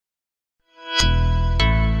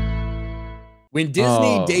When Disney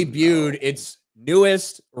Oh, debuted no. its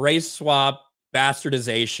newest race swap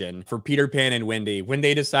bastardization for Peter Pan and Wendy, when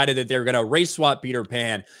they decided that they're going to race swap Peter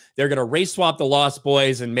Pan, they're going to race swap the Lost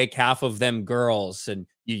Boys and make half of them girls. And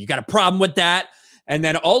you got a problem with that? And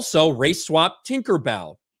then also race swap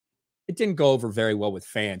Tinkerbell. It didn't go over very well with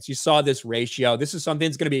fans. You saw this ratio. This is something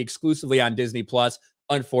that's going to be exclusively on Disney Plus.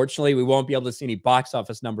 Unfortunately, we won't be able to see any box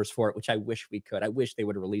office numbers for it, which I wish we could. I wish they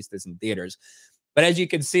would have released this in theaters. But as you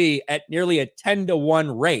can see, at nearly a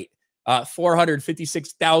 10-to-1 rate,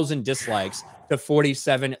 456,000 dislikes to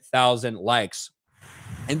 47,000 likes.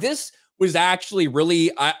 And this was actually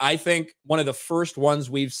really, I think, one of the first ones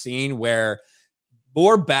we've seen where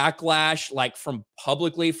more backlash, like from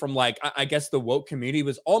publicly, from like, I guess the woke community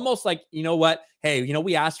was almost like, you know what? Hey,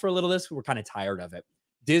 we asked for a little of this. We're kind of tired of it.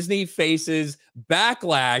 Disney faces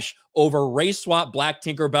backlash over race swap Black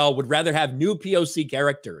Tinkerbell, would rather have new POC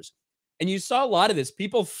characters. And you saw a lot of this,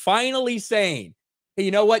 people finally saying, hey,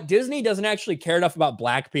 you know what? Disney doesn't actually care enough about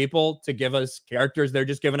Black people to give us characters. They're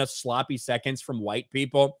just giving us sloppy seconds from white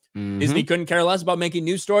people. Disney couldn't care less about making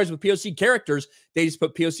new stories with POC characters. They just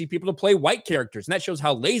put POC people to play white characters. And that shows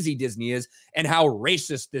how lazy Disney is and how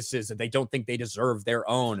racist this is, that they don't think they deserve their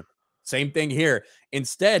own. Same thing here.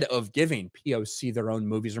 Instead of giving POC their own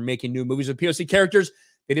movies or making new movies with POC characters,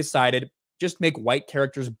 they decided just make white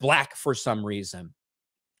characters Black for some reason.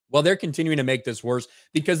 Well, they're continuing to make this worse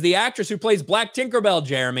because the actress who plays Black Tinkerbell,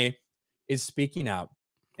 Jeremy, is speaking out.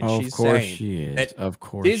 And she's saying that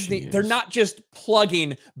Disney, they're not just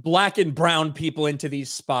plugging Black and brown people into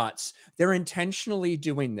these spots. They're intentionally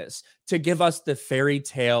doing this to give us the fairy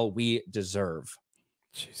tale we deserve.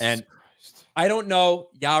 Jesus Christ. I don't know,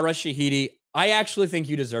 Yara Shahidi, I actually think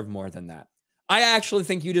you deserve more than that. I actually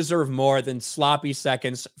think you deserve more than sloppy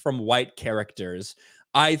seconds from white characters.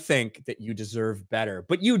 I think that you deserve better,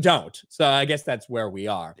 but you don't. So I guess that's where we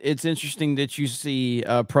are. It's interesting that you see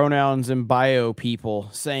pronouns and bio people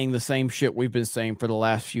saying the same shit we've been saying for the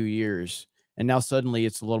last few years. And now suddenly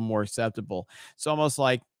it's a little more acceptable. It's almost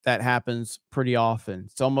like that happens pretty often.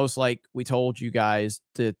 It's almost like we told you guys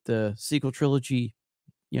that the sequel trilogy,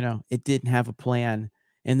 it didn't have a plan.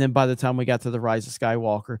 And then by the time we got to the Rise of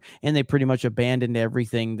Skywalker, and they pretty much abandoned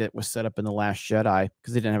everything that was set up in The Last Jedi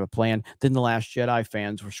because they didn't have a plan. Then The Last Jedi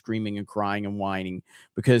fans were screaming and crying and whining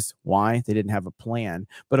because why? They didn't have a plan.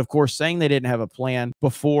 But of course, saying they didn't have a plan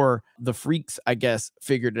before the freaks, I guess,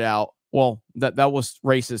 figured it out. Well, that was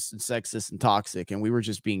racist and sexist and toxic, and we were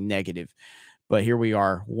just being negative. But here we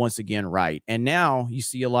are once again, right? And now you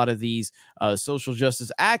see a lot of these social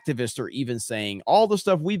justice activists are even saying all the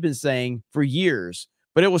stuff we've been saying for years.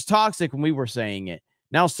 But it was toxic when we were saying it.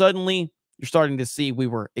 Now, suddenly, you're starting to see we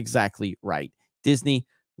were exactly right. Disney,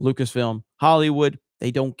 Lucasfilm, Hollywood,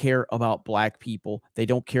 they don't care about Black people. They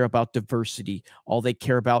don't care about diversity. All they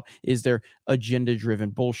care about is their agenda-driven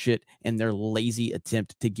bullshit and their lazy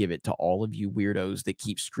attempt to give it to all of you weirdos that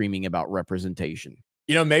keep screaming about representation.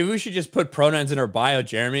 Maybe we should just put pronouns in our bio,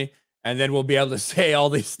 Jeremy, and then we'll be able to say all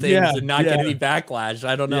these things and not get any backlash.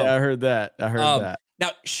 I don't know. Yeah, I heard that. That.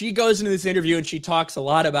 Now, she goes into this interview and she talks a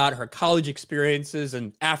lot about her college experiences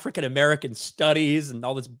and African-American studies and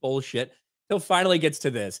all this bullshit. Till finally gets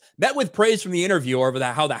to this. Met with praise from the interviewer over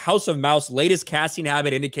how the House of Mouse latest casting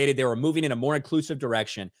habit indicated they were moving in a more inclusive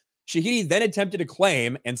direction. Shahidi then attempted to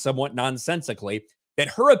claim, and somewhat nonsensically, that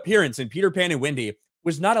her appearance in Peter Pan and Wendy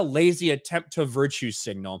was not a lazy attempt to virtue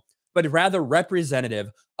signal, but rather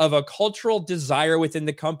representative of a cultural desire within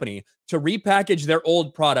the company to repackage their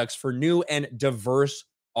old products for new and diverse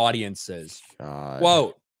audiences.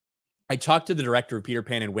 Quote, I talked to the director of Peter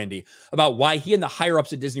Pan and Wendy about why he and the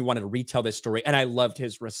higher-ups at Disney wanted to retell this story, and I loved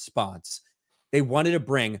his response. They wanted to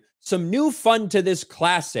bring some new fun to this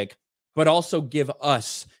classic, but also give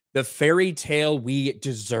us the fairy tale we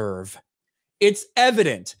deserve. It's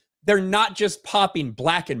evident they're not just popping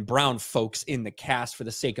Black and brown folks in the cast for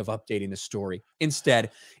the sake of updating the story.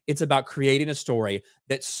 Instead, it's about creating a story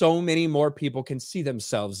that so many more people can see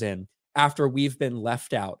themselves in after we've been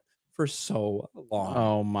left out for so long.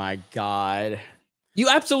 Oh my God. You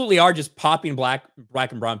absolutely are just popping black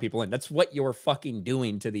and brown people in. That's what you're fucking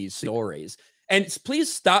doing to these stories. And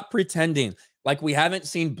please stop pretending like we haven't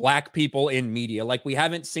seen Black people in media, like we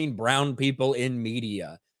haven't seen brown people in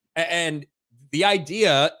media. And the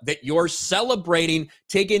idea that you're celebrating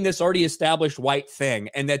taking this already established white thing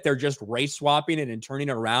and that they're just race swapping it and turning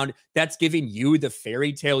it around, that's giving you the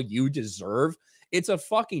fairy tale you deserve. It's a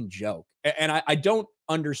fucking joke. And I don't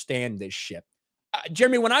understand this shit.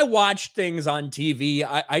 Jeremy, when I watch things on TV,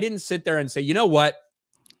 I didn't sit there and say, you know what?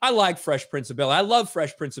 I like Fresh Prince of Bel-Air. I love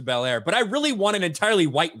Fresh Prince of Bel-Air, but I really want an entirely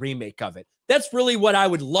white remake of it. That's really what I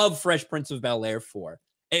would love Fresh Prince of Bel-Air for.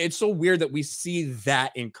 It's so weird that we see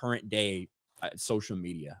that in current day social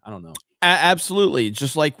media. I don't know. Absolutely.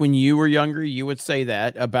 Just like when you were younger, you would say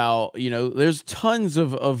that about, there's tons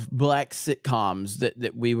of black sitcoms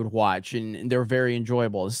that we would watch, and they're very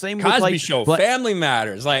enjoyable. The same with Cosby like Show, Family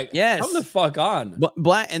Matters, like, come the yes, fuck on.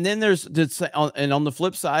 black. And then there's and on the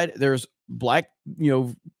flip side, there's black,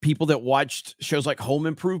 people that watched shows like Home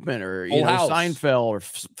Improvement or Full House. Seinfeld or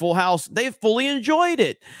Full House. They fully enjoyed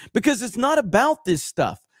it because it's not about this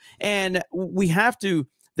stuff, and we have to.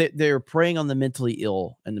 They're preying on the mentally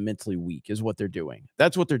ill and the mentally weak is what they're doing.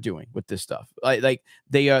 That's what they're doing with this stuff. Like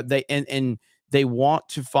they want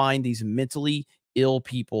to find these mentally ill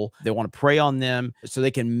people. They want to prey on them so they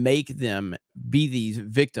can make them be these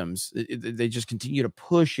victims. They just continue to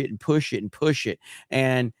push it and push it and push it.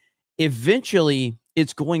 And eventually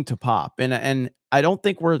it's going to pop. And I don't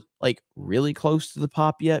think we're like really close to the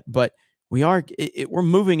pop yet, but we're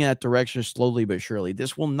moving in that direction slowly but surely.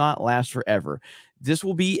 This will not last forever. This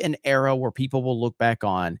will be an era where people will look back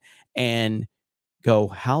on and go,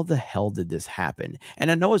 how the hell did this happen?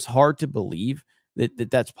 And I know it's hard to believe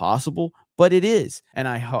that that's possible, but it is. And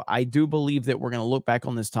I do believe that we're going to look back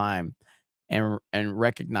on this time and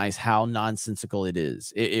recognize how nonsensical it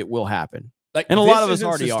is. It will happen. Like, and a lot of us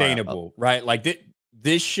already sustainable, right? Like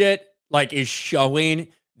this shit like is showing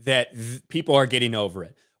that people are getting over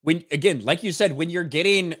it. When, again, like you said, when you're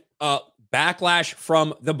getting backlash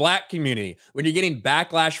from the black community, when you're getting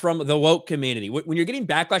backlash from the woke community, when you're getting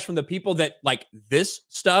backlash from the people that like this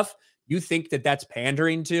stuff, you think that that's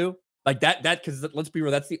pandering to, like that because let's be real,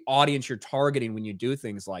 that's the audience you're targeting when you do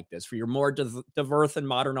things like this for your more diverse and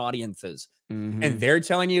modern audiences. And they're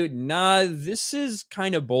telling you, nah, this is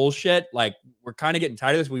kind of bullshit. Like, we're kind of getting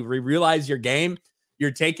tired of this. We realize your game. You're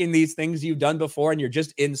taking these things you've done before and you're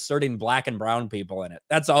just inserting black and brown people in it.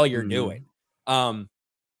 That's all you're doing.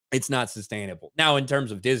 It's not sustainable. Now, in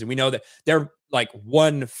terms of Disney, we know that they're like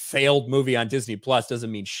one failed movie on Disney Plus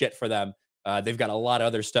doesn't mean shit for them. They've got a lot of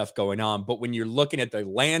other stuff going on. But when you're looking at the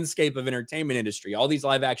landscape of entertainment industry, all these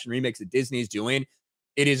live action remakes that Disney's doing,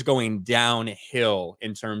 it is going downhill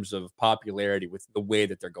in terms of popularity with the way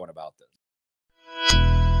that they're going about this.